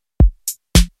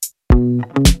Hey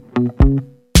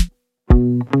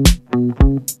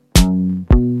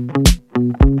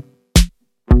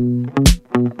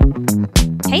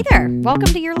there, welcome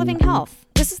to Your Living Health.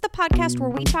 This is the podcast where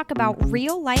we talk about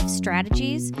real-life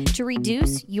strategies to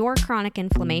reduce your chronic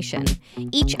inflammation.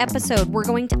 Each episode, we're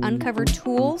going to uncover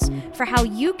tools for how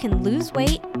you can lose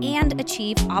weight and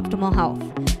achieve optimal health.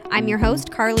 I'm your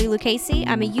host, Carly Lucchese.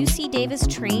 I'm a UC Davis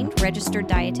trained registered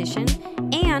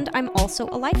dietitian, and I'm also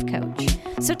a life coach.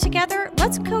 So together,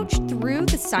 let's coach through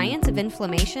the science of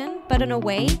inflammation, but in a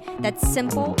way that's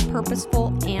simple,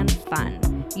 purposeful, and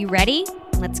fun. You ready?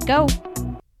 Let's go.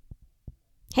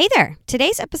 Hey there.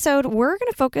 Today's episode, we're going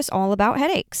to focus all about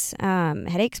headaches.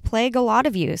 Headaches plague a lot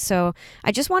of you, so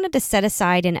I just wanted to set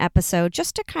aside an episode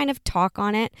just to kind of talk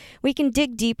on it. We can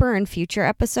dig deeper in future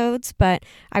episodes, but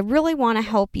I really want to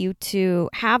help you to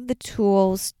have the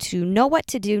tools to know what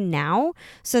to do now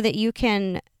so that you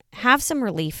can have some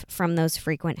relief from those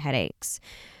frequent headaches.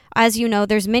 As you know,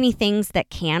 there's many things that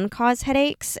can cause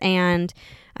headaches, and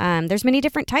there's many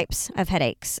different types of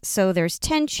headaches. So there's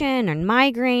tension and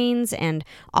migraines and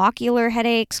ocular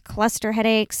headaches, cluster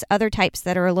headaches, other types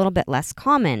that are a little bit less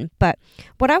common. But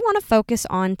what I want to focus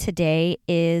on today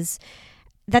is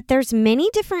that there's many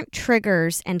different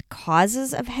triggers and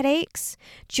causes of headaches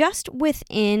just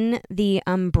within the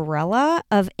umbrella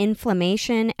of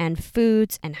inflammation and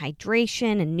foods and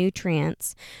hydration and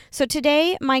nutrients. So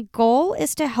today, my goal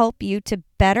is to help you to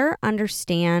better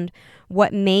understand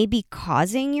what may be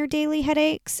causing your daily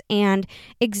headaches and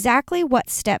exactly what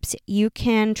steps you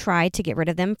can try to get rid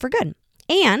of them for good.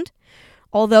 And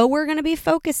although we're going to be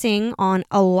focusing on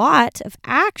a lot of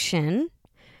action,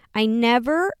 I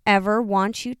never, ever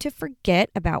want you to forget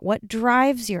about what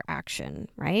drives your action,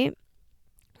 right?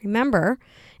 Remember,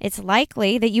 it's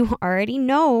likely that you already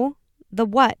know the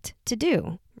what to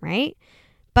do, right?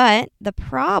 But the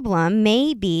problem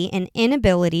may be an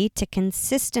inability to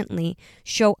consistently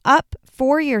show up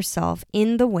for yourself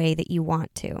in the way that you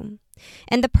want to.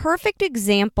 And the perfect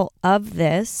example of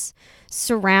this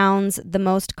surrounds the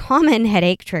most common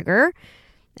headache trigger.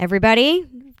 Everybody,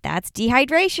 that's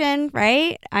dehydration,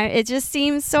 right? It just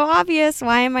seems so obvious.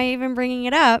 Why am I even bringing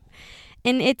it up?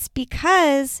 And it's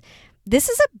because this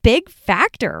is a big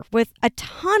factor with a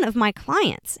ton of my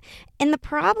clients. And the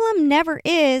problem never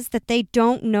is that they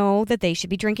don't know that they should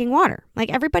be drinking water.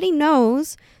 Like, everybody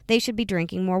knows they should be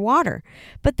drinking more water.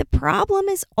 But the problem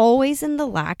is always in the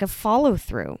lack of follow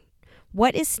through.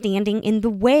 What is standing in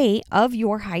the way of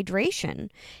your hydration?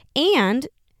 And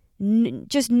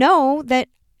just know that,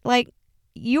 like,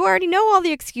 you already know all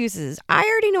the excuses. I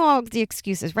already know all the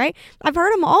excuses, right? I've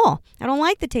heard them all. I don't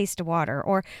like the taste of water,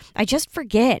 or I just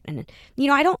forget. And,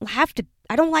 I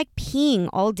don't like peeing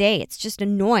all day. It's just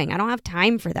annoying. I don't have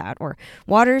time for that. Or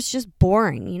water is just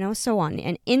boring, so on.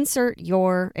 And insert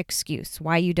your excuse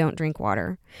why you don't drink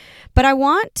water. But I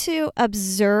want to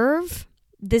observe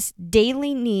this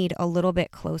daily need a little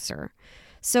bit closer.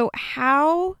 So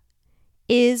how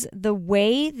is the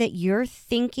way that you're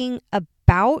thinking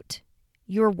about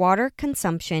your water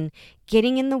consumption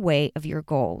getting in the way of your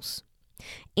goals?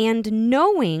 And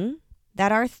knowing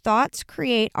that our thoughts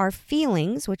create our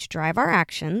feelings, which drive our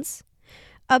actions,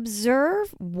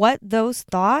 observe what those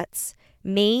thoughts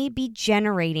may be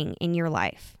generating in your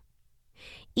life.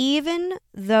 Even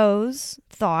those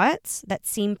thoughts that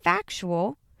seem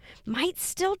factual might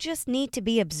still just need to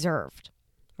be observed,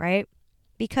 right?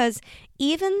 Because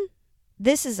even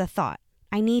this is a thought.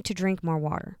 I need to drink more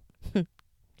water.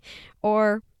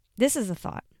 Or this is a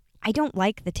thought. I don't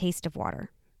like the taste of water.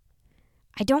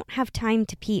 I don't have time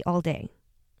to pee all day.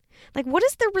 Like, what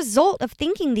is the result of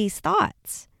thinking these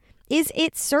thoughts? Is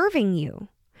it serving you?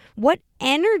 What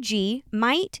energy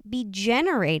might be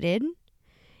generated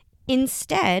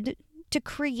instead to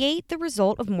create the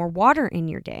result of more water in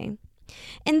your day?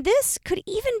 And this could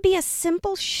even be a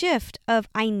simple shift of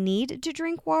I need to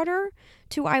drink water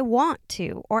to I want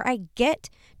to, or I get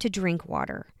to drink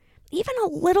water. Even a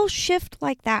little shift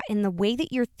like that in the way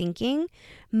that you're thinking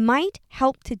might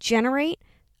help to generate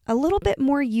a little bit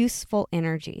more useful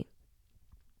energy.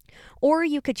 Or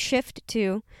you could shift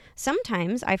to,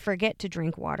 sometimes I forget to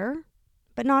drink water,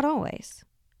 but not always.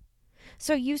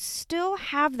 So you still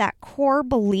have that core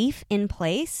belief in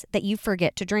place that you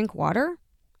forget to drink water,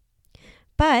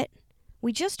 but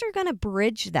we just are going to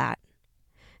bridge that.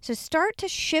 So start to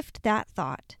shift that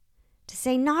thought to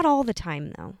say, not all the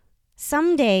time though.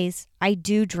 Some days I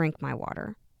do drink my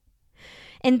water.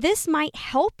 And this might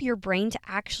help your brain to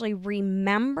actually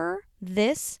remember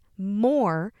this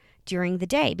more during the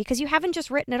day because you haven't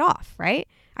just written it off, right?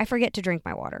 I forget to drink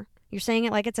my water. You're saying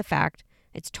it like it's a fact.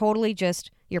 It's totally just,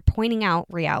 you're pointing out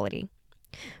reality.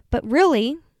 But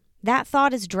really, that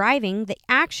thought is driving the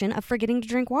action of forgetting to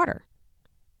drink water.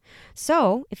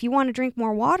 So if you want to drink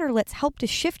more water, let's help to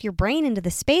shift your brain into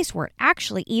the space where it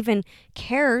actually even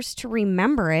cares to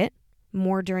remember it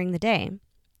more during the day.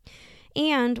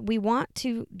 And we want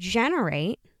to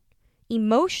generate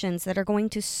emotions that are going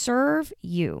to serve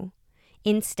you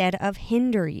instead of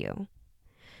hinder you.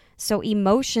 So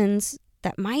emotions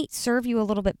that might serve you a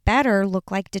little bit better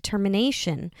look like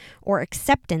determination or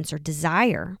acceptance or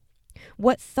desire.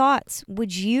 What thoughts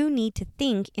would you need to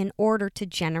think in order to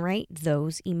generate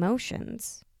those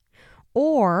emotions?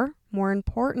 Or, more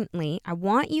importantly, I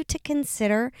want you to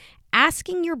consider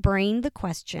asking your brain the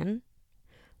question,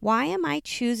 why am I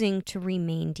choosing to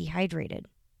remain dehydrated?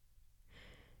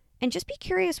 And just be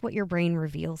curious what your brain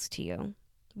reveals to you.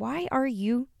 Why are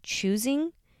you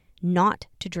choosing not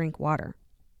to drink water?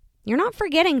 You're not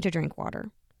forgetting to drink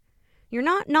water. You're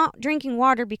not drinking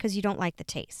water because you don't like the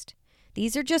taste.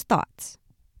 These are just thoughts.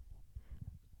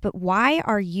 But why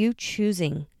are you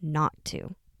choosing not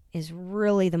to is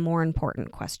really the more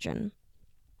important question.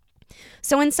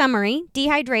 So in summary,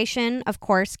 dehydration, of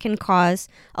course, can cause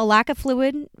a lack of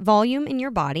fluid volume in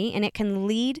your body, and it can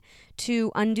lead to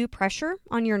undue pressure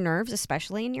on your nerves,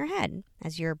 especially in your head.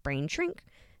 As your brain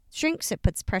shrinks, it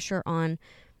puts pressure on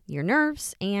your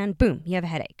nerves, and boom, you have a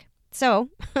headache. So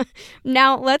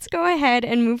now let's go ahead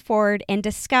and move forward and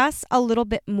discuss a little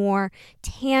bit more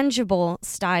tangible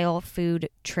style food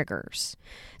triggers.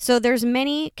 So there's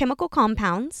many chemical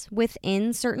compounds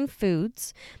within certain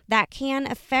foods that can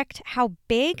affect how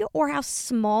big or how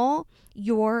small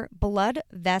your blood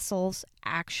vessels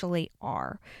actually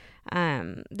are.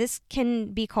 This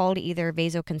can be called either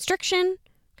vasoconstriction,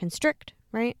 constrict,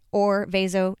 right? Or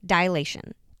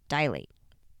vasodilation, dilate,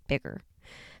 bigger.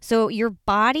 So your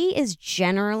body is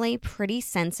generally pretty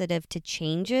sensitive to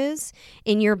changes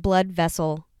in your blood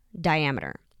vessel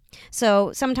diameter.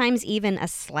 So sometimes even a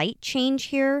slight change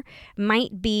here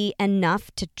might be enough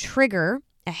to trigger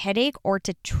a headache or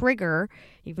to trigger,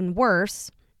 even worse,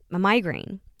 a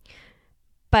migraine.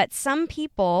 But some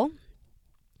people,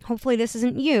 hopefully this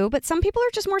isn't you, but some people are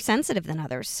just more sensitive than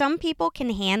others. Some people can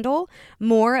handle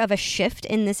more of a shift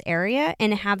in this area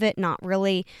and have it not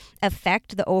really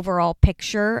affect the overall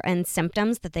picture and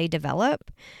symptoms that they develop.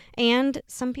 And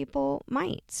some people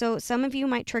might. So some of you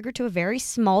might trigger to a very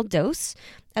small dose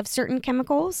of certain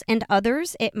chemicals, and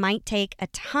others, it might take a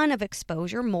ton of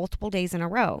exposure multiple days in a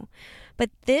row. But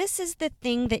this is the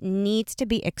thing that needs to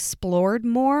be explored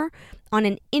more on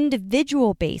an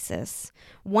individual basis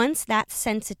once that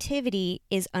sensitivity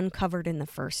is uncovered in the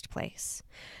first place.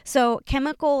 So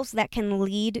chemicals that can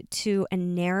lead to a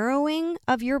narrowing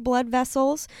of your blood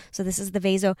vessels, so this is the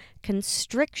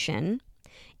vasoconstriction,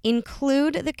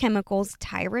 include the chemicals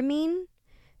tyramine,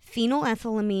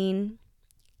 phenylethylamine,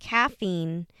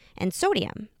 caffeine, and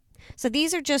sodium. So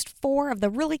these are just 4 of the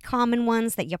really common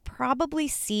ones that you probably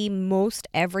see most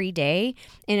every day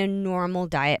in a normal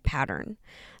diet pattern.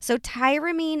 So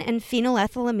tyramine and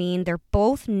phenylethylamine, they're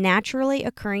both naturally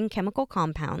occurring chemical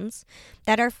compounds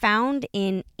that are found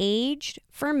in aged,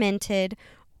 fermented,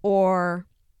 or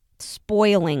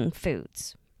spoiling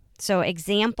foods. So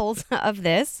examples of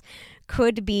this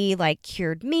could be like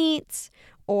cured meats,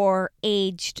 or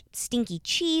aged stinky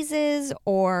cheeses,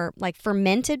 or like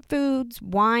fermented foods,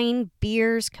 wine,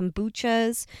 beers,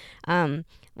 kombuchas,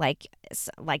 like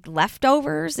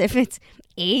leftovers. If it's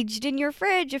aged in your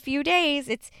fridge a few days,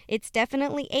 it's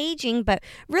definitely aging. But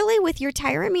really with your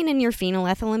tyramine and your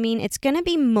phenylethylamine, it's going to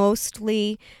be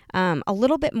mostly a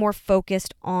little bit more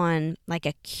focused on like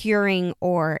a curing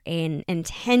or an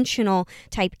intentional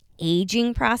type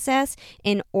aging process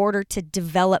in order to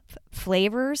develop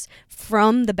flavors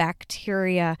from the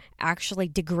bacteria actually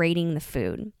degrading the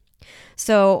food.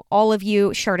 So all of you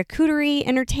charcuterie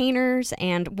entertainers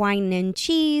and wine and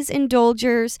cheese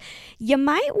indulgers, you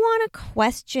might want to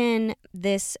question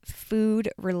this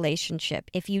food relationship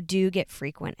if you do get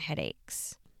frequent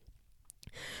headaches.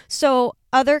 So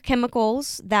other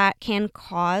chemicals that can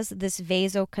cause this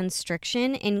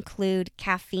vasoconstriction include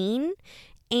caffeine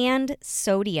and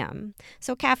sodium.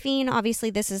 So caffeine, obviously,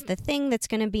 this is the thing that's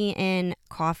going to be in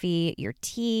coffee, your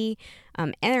tea,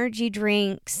 energy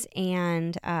drinks,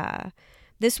 and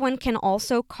this one can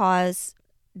also cause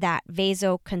that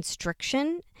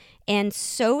vasoconstriction, and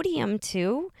sodium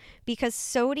too, because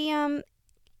sodium,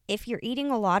 if you're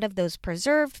eating a lot of those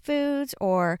preserved foods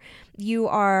or you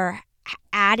are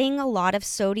adding a lot of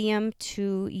sodium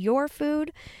to your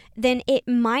food, then it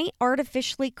might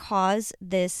artificially cause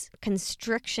this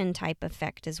constriction type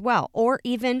effect as well, or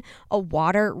even a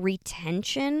water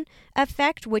retention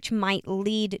effect, which might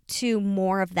lead to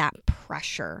more of that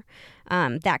pressure.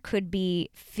 that could be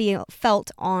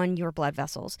felt on your blood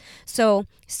vessels. So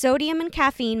sodium and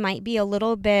caffeine might be a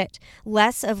little bit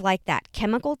less of like that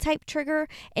chemical type trigger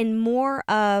and more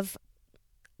of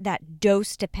that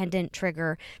dose-dependent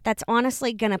trigger that's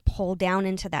honestly going to pull down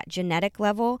into that genetic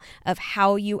level of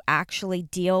how you actually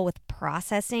deal with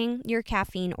processing your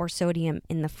caffeine or sodium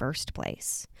in the first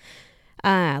place.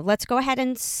 Let's go ahead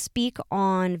and speak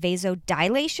on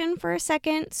vasodilation for a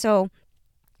second. So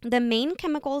the main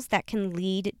chemicals that can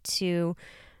lead to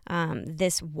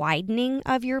this widening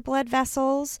of your blood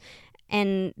vessels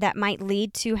and that might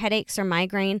lead to headaches or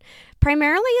migraine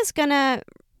primarily is going to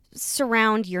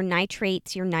surround your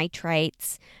nitrates, your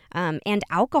nitrites, and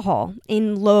alcohol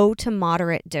in low to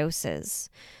moderate doses.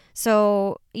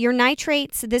 So your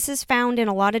nitrates, this is found in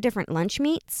a lot of different lunch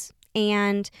meats,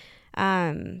 and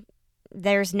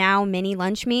there's now many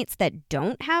lunch meats that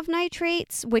don't have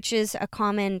nitrates, which is a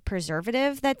common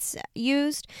preservative that's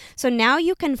used. So now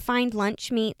you can find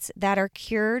lunch meats that are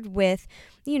cured with,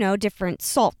 different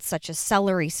salts, such as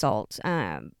celery salt,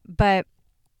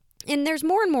 and there's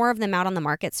more and more of them out on the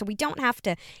market, so we don't have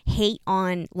to hate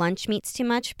on lunch meats too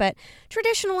much, but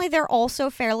traditionally they're also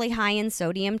fairly high in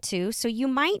sodium too, so you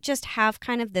might just have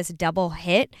kind of this double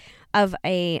hit of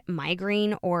a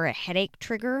migraine or a headache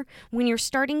trigger when you're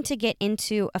starting to get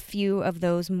into a few of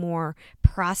those more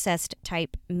processed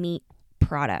type meat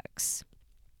products.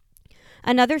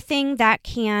 Another thing that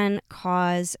can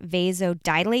cause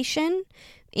vasodilation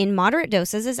in moderate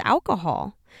doses is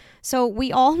alcohol. So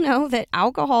we all know that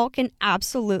alcohol can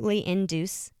absolutely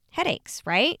induce headaches,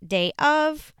 right? Day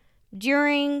of,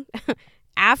 during,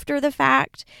 after the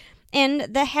fact. And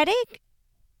the headache,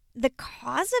 the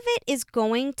cause of it is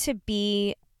going to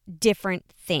be different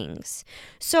things.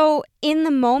 So in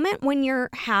the moment when you're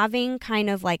having kind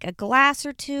of like a glass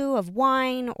or two of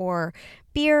wine or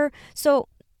beer, so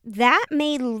that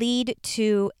may lead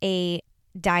to a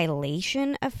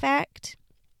dilation effect,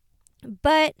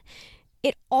 but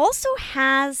it also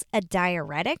has a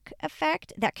diuretic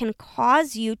effect that can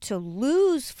cause you to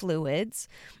lose fluids,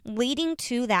 leading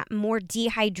to that more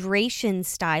dehydration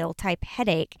style type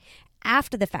headache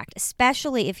after the fact,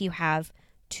 especially if you have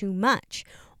too much.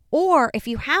 Or if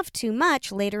you have too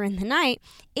much later in the night,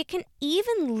 it can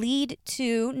even lead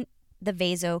to the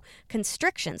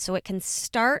vasoconstriction. So it can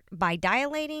start by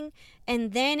dilating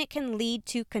and then it can lead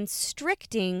to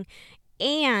constricting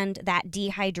and that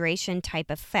dehydration type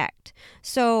effect.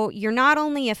 So you're not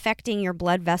only affecting your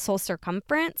blood vessel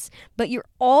circumference, but you're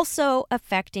also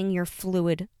affecting your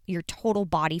fluid, your total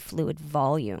body fluid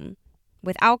volume.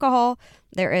 With alcohol,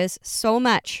 there is so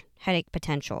much headache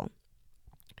potential.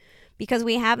 Because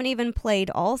we haven't even played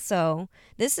also,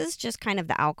 this is just kind of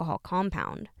the alcohol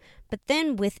compound. But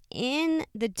then within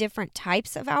the different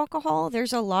types of alcohol,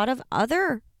 there's a lot of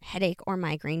other headache or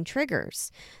migraine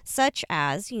triggers, such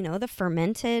as, the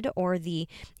fermented or the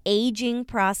aging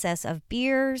process of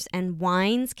beers and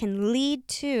wines can lead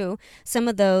to some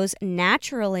of those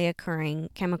naturally occurring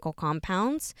chemical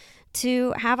compounds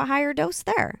to have a higher dose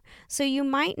there. So you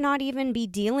might not even be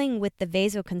dealing with the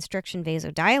vasoconstriction,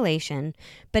 vasodilation,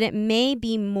 but it may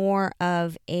be more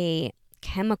of a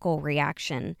chemical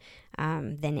reaction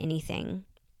than anything.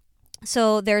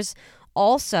 So there's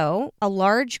also a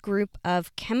large group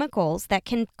of chemicals that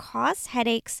can cause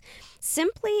headaches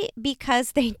simply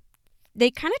because they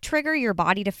kind of trigger your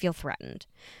body to feel threatened.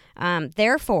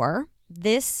 Therefore,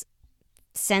 this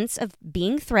sense of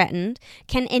being threatened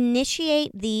can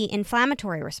initiate the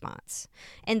inflammatory response.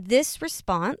 And this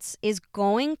response is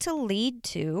going to lead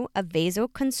to a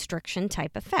vasoconstriction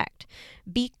type effect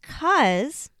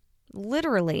because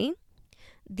literally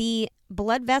the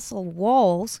blood vessel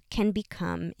walls can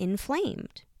become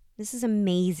inflamed. This is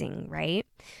amazing, right?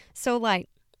 So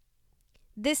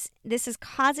this is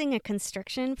causing a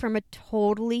constriction from a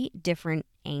totally different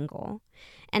angle.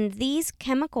 And these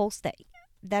chemicals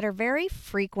that are very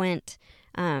frequent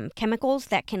chemicals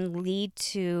that can lead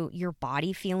to your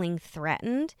body feeling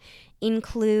threatened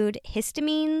include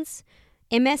histamines,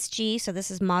 MSG, so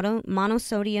this is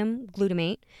monosodium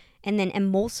glutamate, and then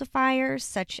emulsifiers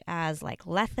such as like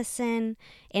lecithin,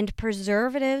 and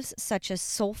preservatives such as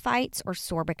sulfites or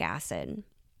sorbic acid.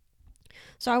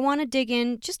 So I want to dig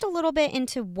in just a little bit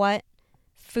into what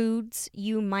foods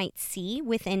you might see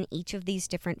within each of these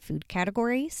different food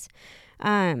categories.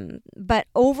 But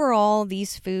overall,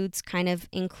 these foods kind of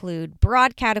include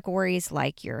broad categories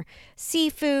like your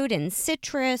seafood and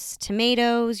citrus,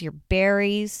 tomatoes, your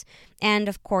berries, and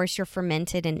of course your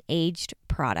fermented and aged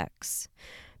products.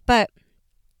 But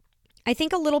I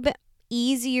think a little bit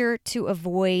easier to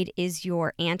avoid is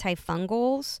your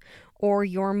antifungals or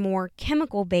your more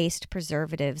chemical-based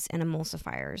preservatives and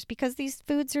emulsifiers, because these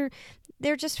foods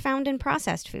they're just found in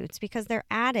processed foods because they're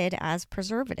added as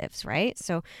preservatives, right?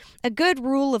 So a good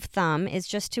rule of thumb is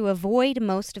just to avoid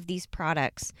most of these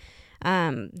products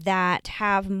that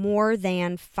have more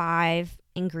than 5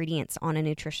 ingredients on a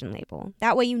nutrition label.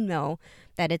 That way you know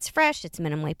that it's fresh, it's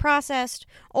minimally processed,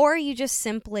 or you just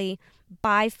simply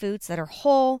buy foods that are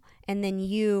whole and then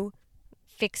you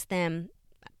fix them,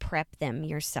 prep them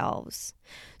yourselves.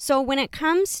 So when it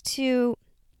comes to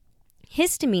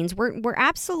histamines, we're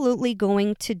absolutely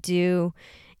going to do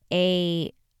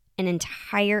an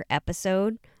entire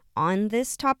episode on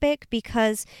this topic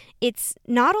because it's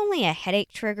not only a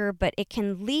headache trigger, but it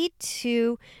can lead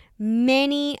to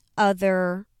many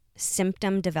other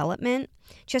symptom development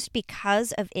just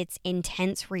because of its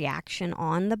intense reaction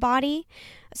on the body.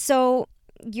 So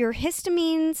your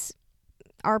histamines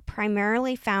are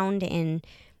primarily found in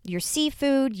your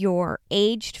seafood, your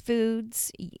aged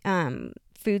foods,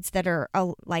 foods that are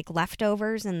like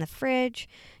leftovers in the fridge,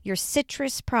 your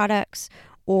citrus products,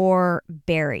 or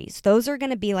berries. Those are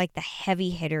going to be like the heavy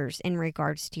hitters in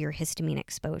regards to your histamine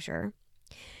exposure.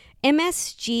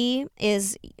 MSG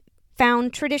is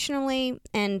found traditionally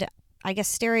and I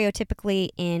guess stereotypically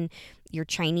in your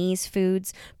Chinese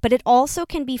foods, but it also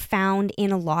can be found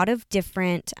in a lot of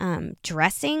different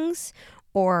dressings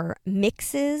or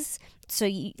mixes. So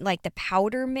like the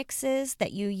powder mixes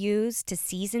that you use to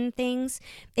season things,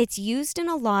 it's used in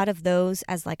a lot of those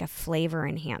as like a flavor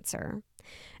enhancer.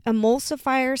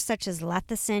 Emulsifiers such as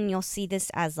lecithin, you'll see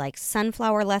this as like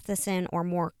sunflower lecithin or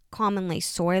more commonly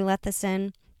soy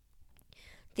lecithin.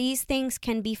 These things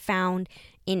can be found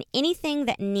in anything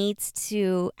that needs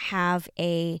to have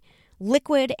a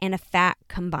liquid and a fat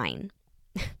combine.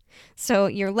 So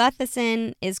your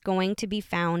lecithin is going to be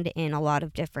found in a lot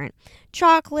of different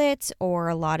chocolates or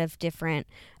a lot of different,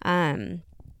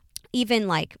 even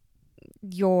like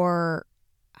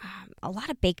a lot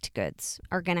of baked goods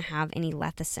are going to have any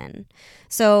lecithin.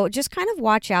 So just kind of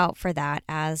watch out for that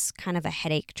as kind of a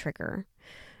headache trigger.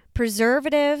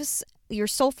 Preservatives, your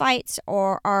sulfites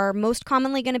are most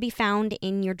commonly going to be found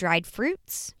in your dried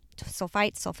fruits,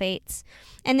 sulfates,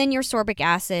 and then your sorbic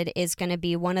acid is going to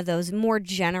be one of those more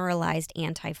generalized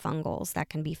antifungals that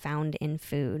can be found in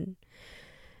food.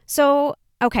 So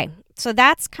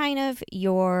that's kind of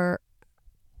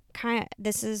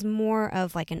this is more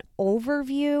of like an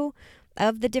overview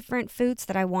of the different foods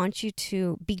that I want you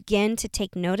to begin to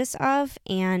take notice of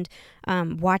and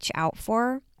watch out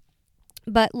for.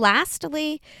 But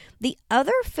lastly, the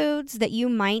other foods that you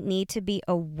might need to be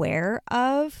aware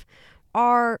of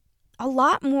are a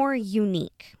lot more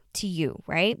unique to you,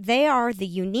 right? They are the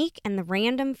unique and the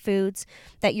random foods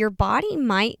that your body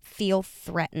might feel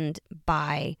threatened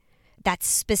by that's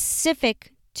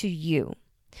specific to you.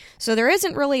 So there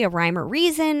isn't really a rhyme or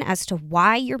reason as to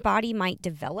why your body might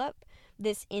develop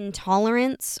this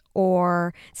intolerance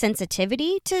or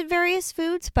sensitivity to various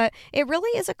foods, but it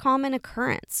really is a common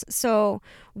occurrence. So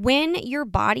when your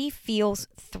body feels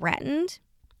threatened,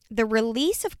 the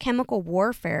release of chemical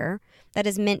warfare that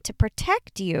is meant to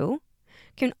protect you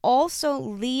can also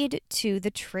lead to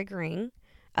the triggering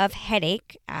of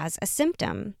headache as a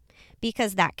symptom,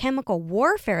 because that chemical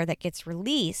warfare that gets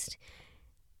released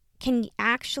can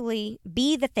actually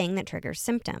be the thing that triggers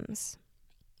symptoms.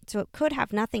 So it could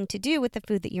have nothing to do with the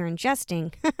food that you're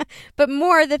ingesting, but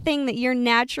more the thing that you're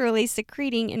naturally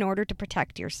secreting in order to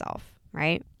protect yourself,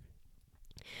 right?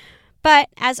 But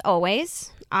as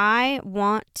always, I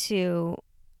want to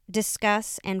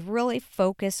discuss and really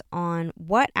focus on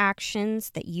what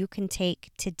actions that you can take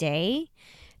today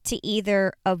to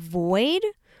either avoid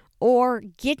or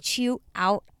get you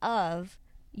out of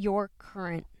your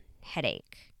current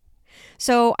headache.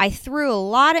 So I threw a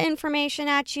lot of information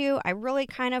at you. I really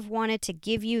kind of wanted to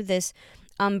give you this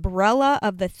umbrella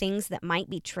of the things that might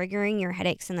be triggering your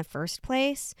headaches in the first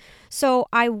place. So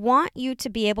I want you to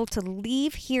be able to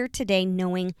leave here today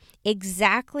knowing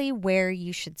exactly where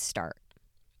you should start.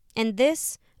 And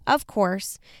this, of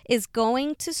course, is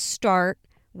going to start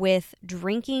with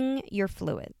drinking your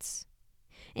fluids.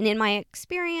 And in my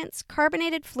experience,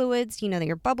 carbonated fluids,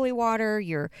 your bubbly water,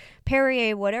 your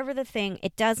Perrier, whatever the thing,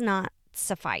 it does not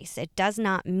suffice. It does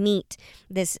not meet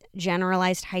this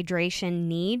generalized hydration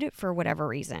need for whatever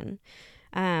reason.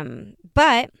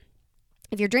 But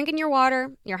if you're drinking your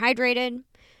water, you're hydrated,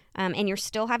 and you're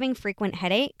still having frequent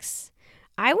headaches,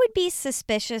 I would be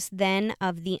suspicious then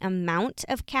of the amount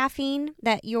of caffeine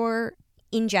that you're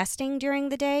ingesting during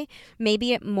the day.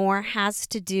 Maybe it more has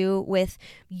to do with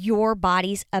your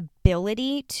body's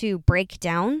ability to break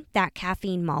down that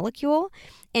caffeine molecule.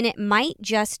 And it might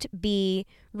just be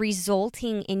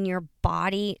resulting in your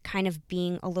body kind of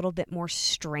being a little bit more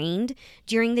strained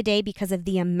during the day because of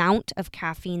the amount of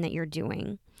caffeine that you're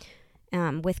doing.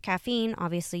 With caffeine,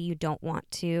 obviously, you don't want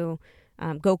to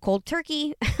go cold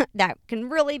turkey. That can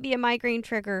really be a migraine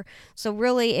trigger. So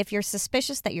really, if you're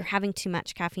suspicious that you're having too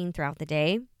much caffeine throughout the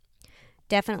day,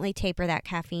 definitely taper that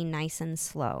caffeine nice and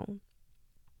slow.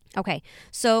 Okay,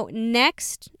 so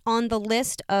next on the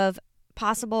list of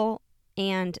possible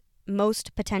and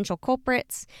most potential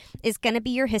culprits is going to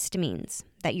be your histamines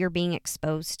that you're being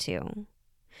exposed to.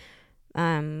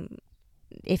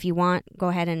 If you want, go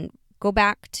ahead and go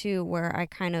back to where I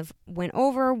kind of went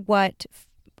over what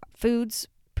foods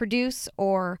produce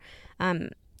or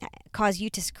cause you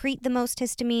to secrete the most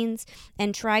histamines,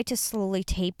 and try to slowly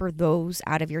taper those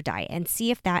out of your diet and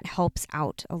see if that helps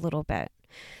out a little bit.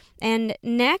 And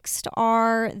next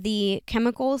are the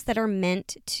chemicals that are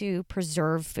meant to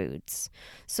preserve foods.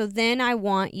 So then I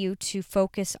want you to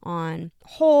focus on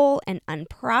whole and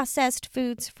unprocessed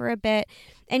foods for a bit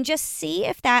and just see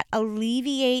if that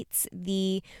alleviates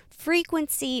the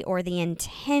frequency or the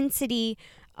intensity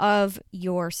of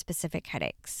your specific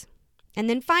headaches. And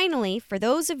then finally, for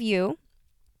those of you,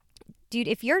 dude,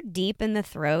 if you're deep in the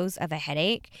throes of a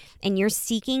headache and you're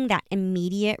seeking that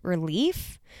immediate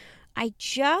relief, I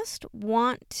just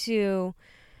want to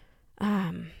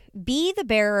be the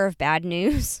bearer of bad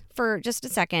news for just a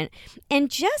second and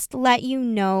just let you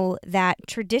know that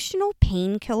traditional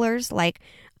painkillers like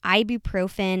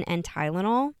ibuprofen and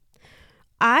Tylenol,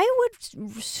 I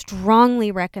would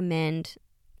strongly recommend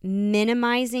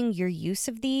minimizing your use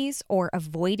of these or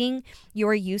avoiding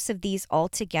your use of these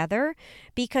altogether,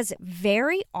 because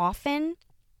very often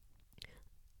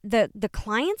the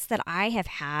clients that I have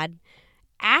had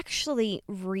actually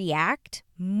react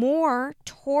more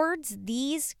towards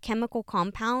these chemical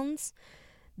compounds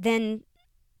than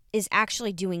is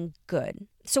actually doing good.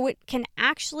 So it can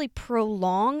actually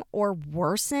prolong or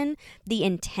worsen the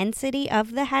intensity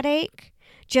of the headache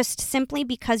just simply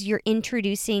because you're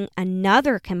introducing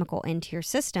another chemical into your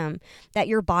system that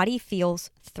your body feels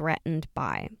threatened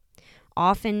by.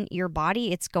 Often your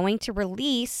body, it's going to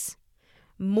release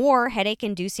more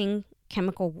headache-inducing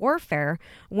chemical warfare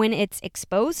when it's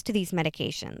exposed to these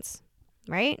medications,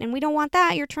 right? And we don't want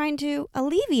that. You're trying to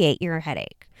alleviate your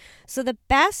headache. So the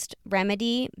best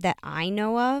remedy that I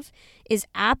know of is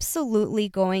absolutely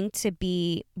going to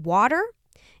be water.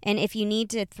 And if you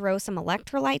need to throw some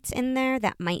electrolytes in there,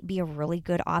 that might be a really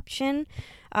good option.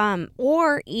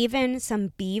 Or even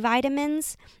some B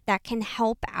vitamins that can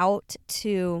help out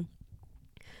to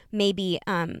maybe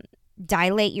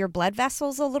dilate your blood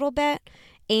vessels a little bit.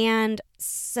 And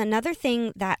another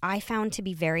thing that I found to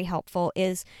be very helpful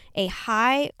is a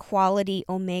high quality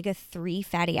omega-3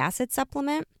 fatty acid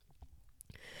supplement.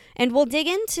 And we'll dig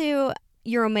into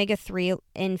your omega-3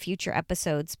 in future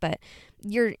episodes, but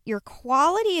your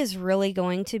quality is really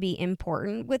going to be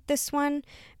important with this one,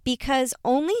 because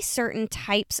only certain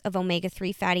types of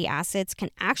omega-3 fatty acids can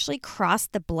actually cross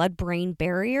the blood-brain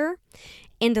barrier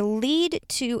and lead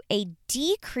to a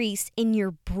decrease in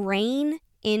your brain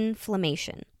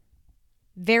inflammation.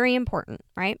 Very important,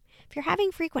 right? If you're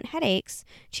having frequent headaches,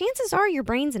 chances are your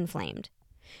brain's inflamed.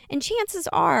 And chances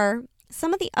are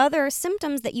some of the other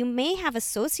symptoms that you may have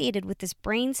associated with this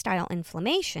brain-style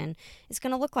inflammation is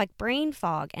going to look like brain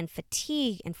fog and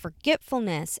fatigue and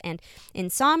forgetfulness and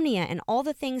insomnia and all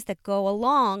the things that go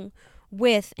along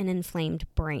with an inflamed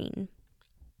brain.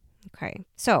 Okay,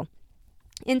 so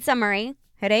in summary,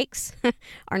 headaches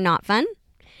are not fun,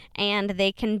 and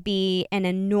they can be an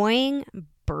annoying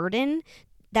burden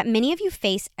that many of you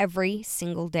face every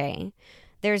single day.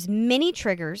 There's many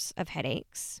triggers of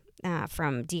headaches,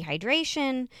 from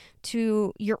dehydration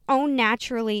to your own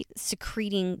naturally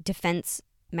secreting defense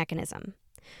mechanism.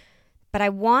 But I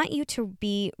want you to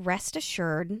be rest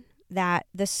assured that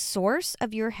the source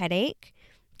of your headache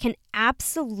can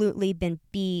absolutely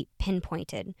be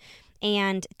pinpointed.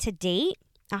 And to date,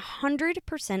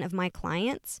 100% of my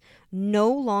clients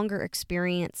no longer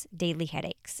experience daily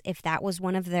headaches if that was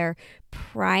one of their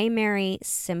primary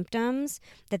symptoms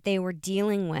that they were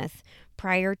dealing with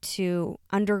prior to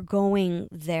undergoing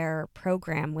their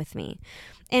program with me.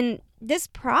 And this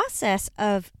process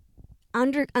of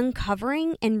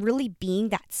uncovering and really being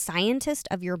that scientist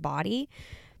of your body,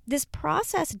 this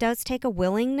process does take a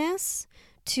willingness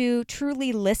to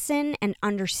truly listen and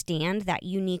understand that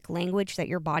unique language that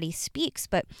your body speaks.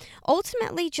 But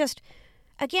ultimately, just,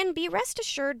 again, be rest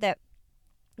assured that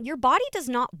Your body does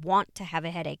not want to have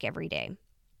a headache every day.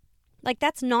 Like,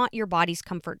 that's not your body's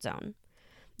comfort zone.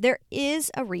 There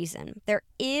is a reason. There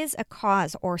is a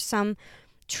cause or some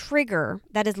trigger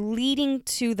that is leading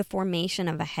to the formation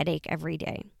of a headache every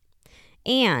day.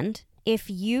 And if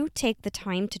you take the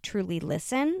time to truly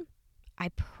listen, I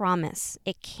promise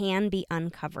it can be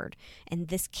uncovered. And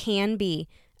this can be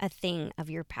a thing of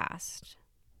your past.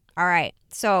 All right.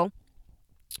 So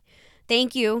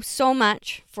thank you so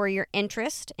much for your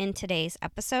interest in today's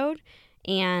episode.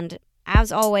 And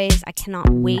as always, I cannot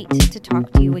wait to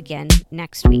talk to you again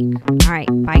next week. All right.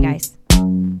 Bye, guys.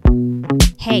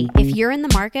 Hey, if you're in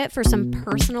the market for some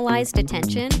personalized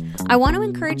attention, I want to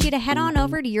encourage you to head on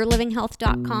over to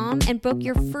yourlivinghealth.com and book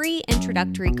your free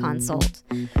introductory consult.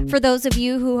 For those of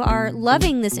you who are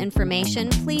loving this information,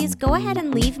 please go ahead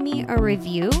and leave me a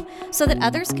review so that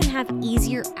others can have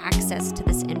easier access to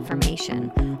this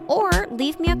information. Or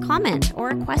leave me a comment or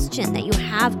a question that you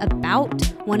have about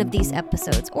one of these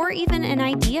episodes, or even an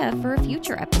idea for a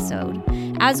future episode.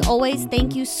 As always,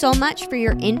 thank you so much for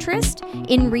your interest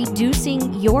in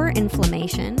reducing your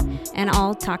inflammation, and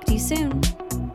I'll talk to you soon.